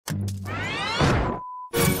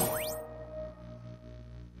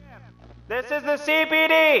This is the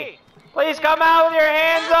CPD. Please come out with your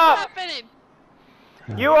hands up.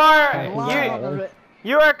 You are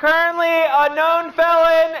currently a known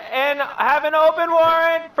felon and have an open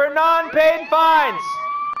warrant for non-paid fines.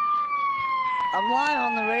 I'm lying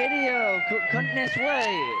on the radio. Come this way.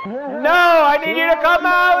 No, I need you to come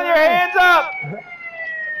out with your hands up.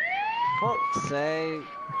 Fuck's sake.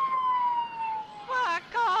 Fuck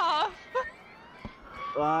off.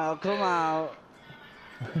 Well, I'll come out.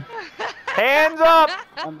 Hands up.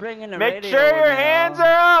 I'm bringing the Make radio sure your now. hands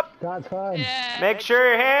are up. That's fine. Yeah. Make sure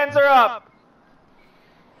your hands are up.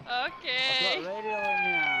 Okay. I've got radio in my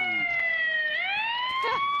hand.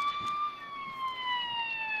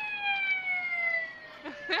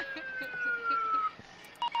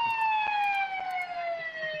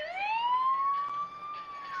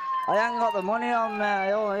 I ain't got the money on me.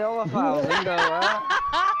 I owe 1,000, right?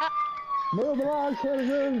 Move along,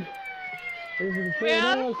 citizens. We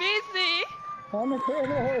are busy. I'm a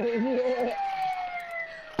criminal.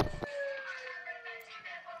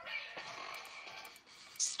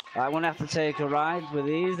 I'm gonna have to take a ride with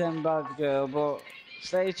these then, bad girl, but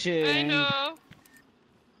stay tuned. I know.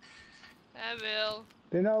 I will.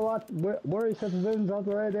 Do you know what? Worry citizens on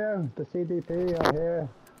the radio. The CDP are here.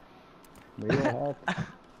 We will help.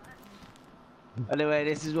 Anyway,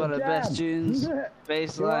 this is one of the best tunes,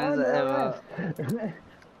 bass lines ever.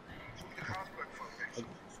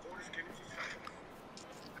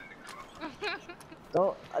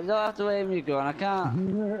 I don't have to aim your gun. I can't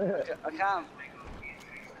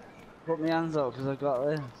put my hands up because I've got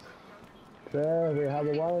this. Sir, we have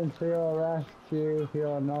a warrant for your arrest due for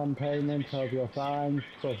your non-payment of your fines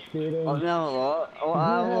for speeding. Oh no,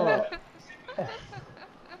 what?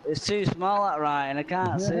 It's too small, that Ryan. I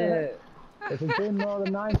can't see it. If it's been more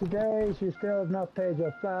than 90 days, you still have not paid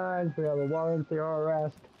your fines. We have a warrant for your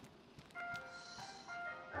arrest.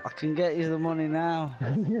 I can get you the money now.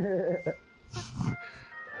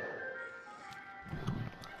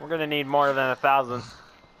 We're gonna need more than 1,000.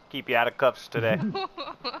 Keep you out of cuffs today.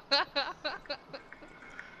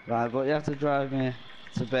 Right, but you have to drive me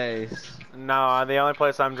to base. No, the only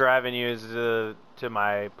place I'm driving you is to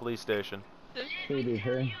my police station.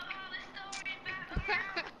 CDP.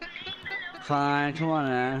 Fine, come on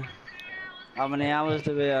now. How many hours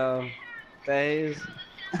do we have? Days?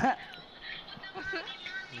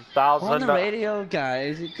 On the radio,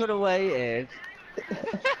 guys. You could have waited.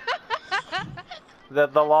 The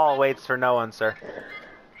law waits for no one, sir.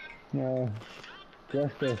 No.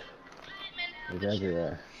 Justice is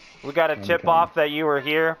everywhere. We got a tip off that you were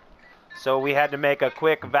here, so we had to make a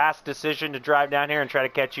quick, vast decision to drive down here and try to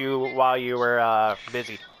catch you while you were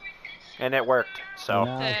busy. And it worked, so.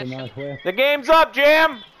 The game's up,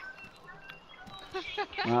 Jam!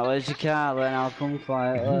 Right, where's your car then? I'll come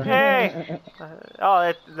quietly. Hey!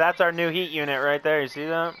 Oh, that's our new heat unit right there, you see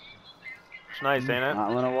that? It's nice, ain't it?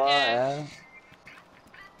 I'm gonna walk, yeah.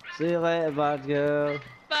 See you later, bad girl.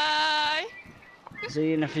 Bye. See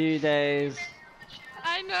you in a few days.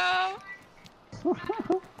 I know.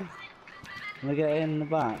 Can I get in the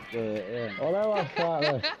back? Yeah. Hello,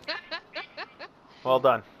 Spartan. Well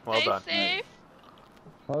done. Well Stay done. safe.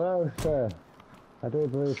 Hello, sir. I do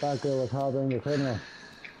believe that girl was harboring a criminal.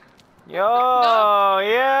 Yo,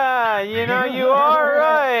 yeah, you know you are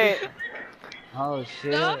right. Oh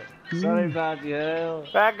shit. No. Sorry, bad girl.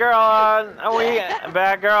 Bad girl,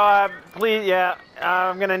 please, yeah,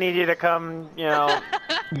 I'm gonna need you to come, you know.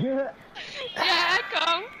 Yeah, I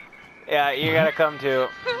come. Yeah, you gotta come too.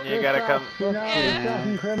 You gotta come.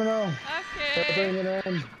 Criminal. Okay.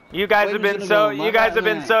 You guys have been so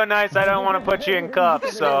nice. I don't want to put you in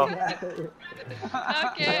cuffs, so. Okay,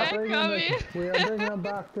 I'm coming. We are bringing them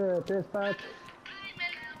back to dispatch.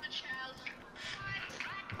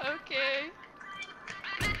 Okay.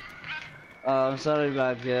 Oh, I'm sorry,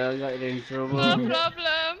 bad girl. I got you in trouble. No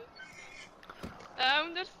problem. I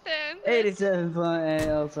understand. 87.8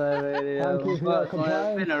 outside radio. Thank you for your compliance.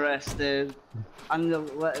 I've been arrested. And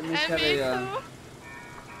letting me carry on.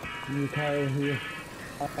 You carry here.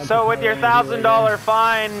 So with your $1,000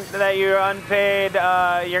 fine that you're unpaid,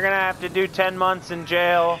 you're gonna have to do 10 months in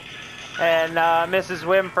jail. And Mrs.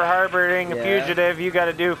 Wim for harboring a fugitive, you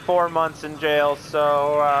gotta do 4 months in jail.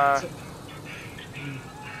 So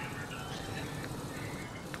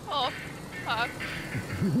Oh, fuck.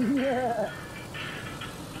 Yeah.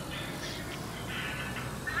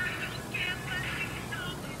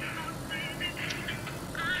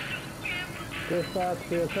 Dispatch,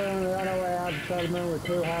 we are currently on our way out of settlement with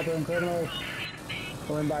 2 harboring criminals.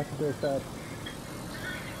 Going back to dispatch.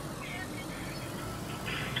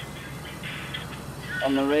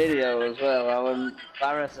 on the radio as well. I was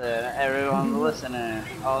embarrassing everyone listening.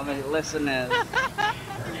 All the listeners. I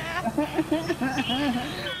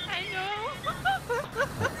know.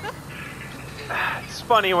 It's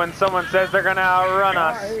funny when someone says they're gonna outrun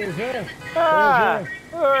us. Ah,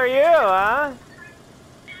 who are you, huh?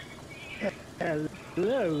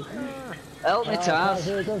 Hello. Help me, Taz.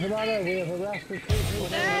 It doesn't matter, we have arrested people.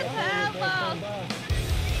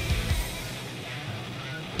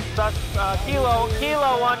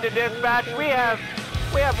 Kilo 1 to dispatch. We have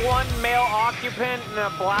one male occupant in a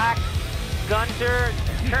black Gunter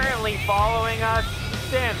currently following us.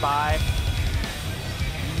 Stand by.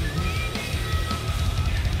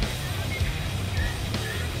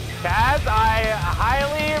 Taz, I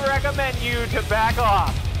highly recommend you to back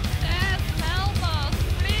off. Yes, help us,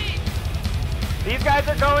 please. These guys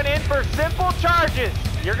are going in for simple charges.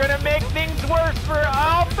 You're gonna make things worse for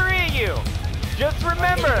all three of you. Just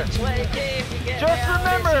remember,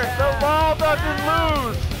 the law doesn't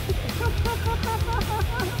lose.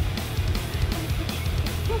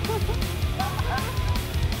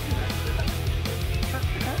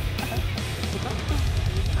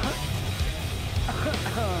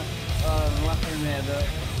 I'm laughing at that.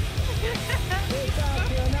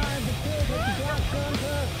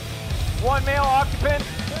 One male occupant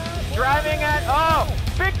driving at, oh,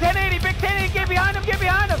 big 1080, get behind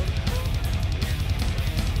him.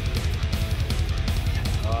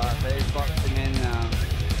 Oh, he's boxing in now.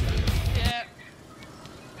 Yeah.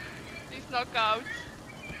 He's knocked out.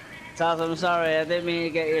 Taz, I'm sorry, I didn't mean to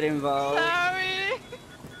get you involved. Sorry.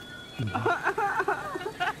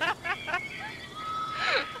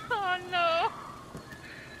 Oh no.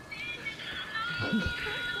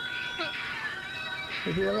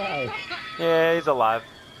 Is he alive? Yeah, he's alive.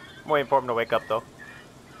 I'm waiting for him to wake up, though.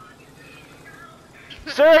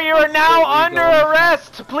 Sir, you are now under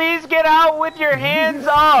arrest. Please get out with your hands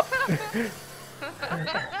up.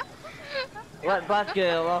 Let bad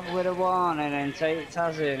girl off with a warning and take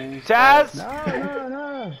Taz in. Taz?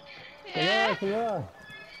 No. Yeah.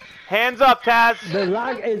 Hands up, Taz. The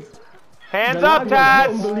lag is... Hands up, Taz.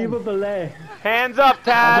 Unbelievably. Hands up,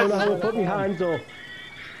 I don't know Taz. how to put my hands up.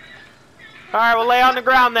 Alright, we'll lay on the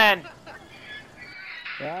ground then.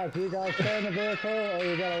 Right, you guys stay in the vehicle or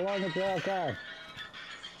you got a longer drive car.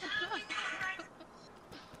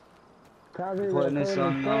 Putting this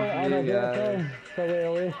on now for you guys. So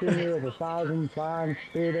we'll issue you with 1,000 fines,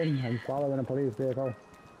 speeding and following a police vehicle.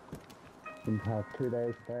 You can have 2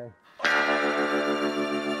 days to pay.